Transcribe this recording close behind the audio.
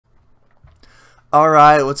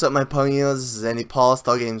Alright, what's up my pungios? This is Andy Paulus,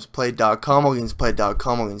 allgamesplayed.com,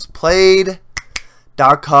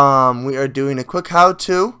 allgamesplayed.com. We are doing a quick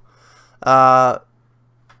how-to.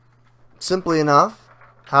 Simply enough,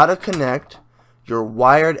 how to connect your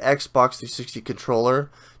wired Xbox 360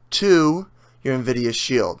 controller to your Nvidia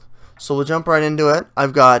Shield. So we'll jump right into it.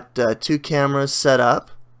 I've got two cameras set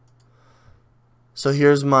up. So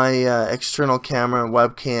here's my external camera and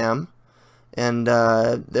webcam, and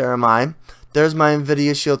there am I. There's my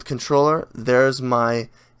Nvidia Shield controller. There's my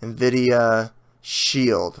Nvidia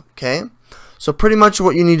Shield. Okay, so pretty much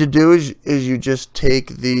what you need to do is you just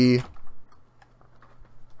take the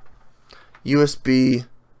USB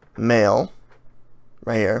male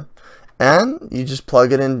right here, and you just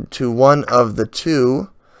plug it into one of the two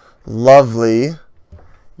lovely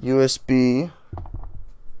USB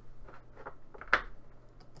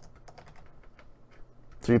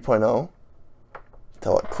 3.0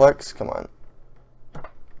 until it clicks. Come on.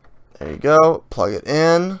 There you go. Plug it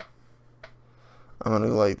in. I'm going to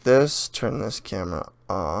go like this. Turn this camera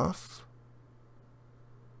off.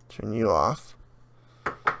 Turn you off.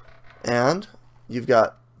 And you've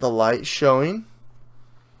got the light showing.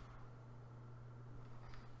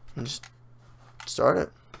 And just start it.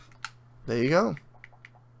 There you go.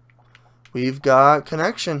 We've got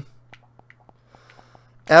connection.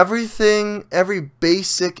 Every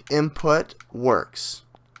basic input works.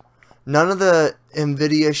 None of the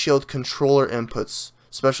Nvidia Shield controller inputs,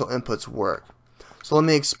 special inputs, work. So let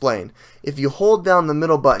me explain. If you hold down the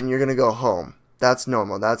middle button, you're going to go home. That's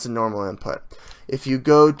normal. That's a normal input. If you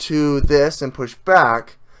go to this and push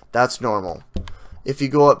back, that's normal. If you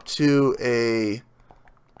go up to a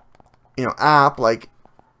app like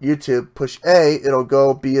YouTube, push A, it'll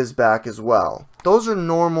go B is back as well. Those are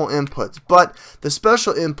normal inputs, but the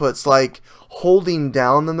special inputs like holding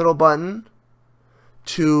down the middle button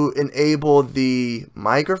to enable the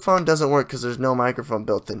microphone doesn't work because there's no microphone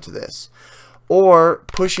built into this, or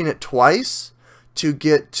pushing it twice to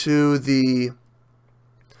get to the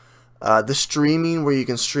streaming where you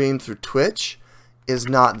can stream through Twitch is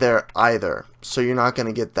not there either, so you're not going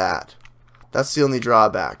to get that. That's the only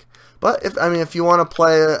drawback. But if you want to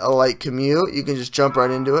play a light commute, you can just jump right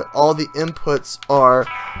into it. All the inputs are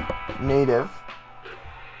native.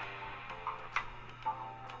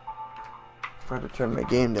 Try to turn my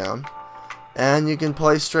game down, and you can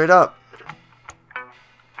play straight up,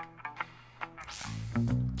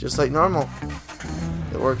 just like normal.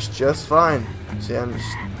 It works just fine. See, I'm just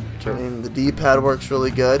turning. The D-pad works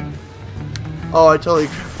really good. Oh, I totally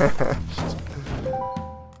crashed.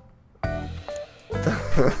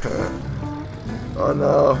 Oh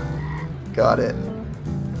no. Got it.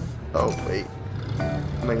 Oh wait.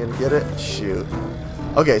 Am I gonna get it? Shoot.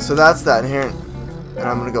 Okay, so that's that inherent, and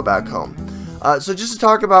I'm gonna go back home. So just to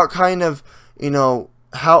talk about kind of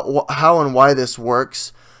how and why this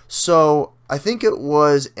works. So I think it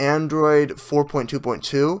was Android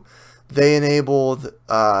 4.2.2. They enabled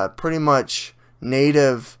pretty much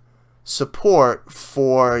native support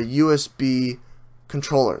for USB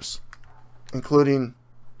controllers, including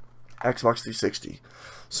Xbox 360.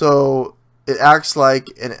 So it acts like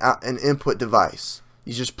an input device.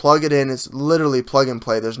 You just plug it in. It's literally plug and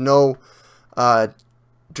play. There's no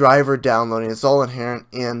driver downloading. It's all inherent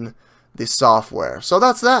in the software. So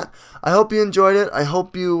that's that. I hope you enjoyed it. I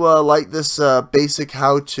hope you like this basic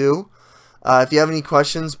how-to. If you have any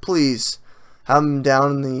questions, please have them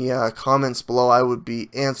down in the comments below. I would be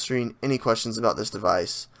answering any questions about this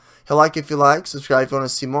device. Hit like if you like, subscribe if you want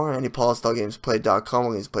to see more. AndyPaulus, allgamesplayed.com,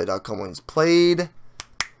 allgamesplayed.com,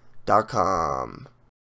 allgamesplayed.com.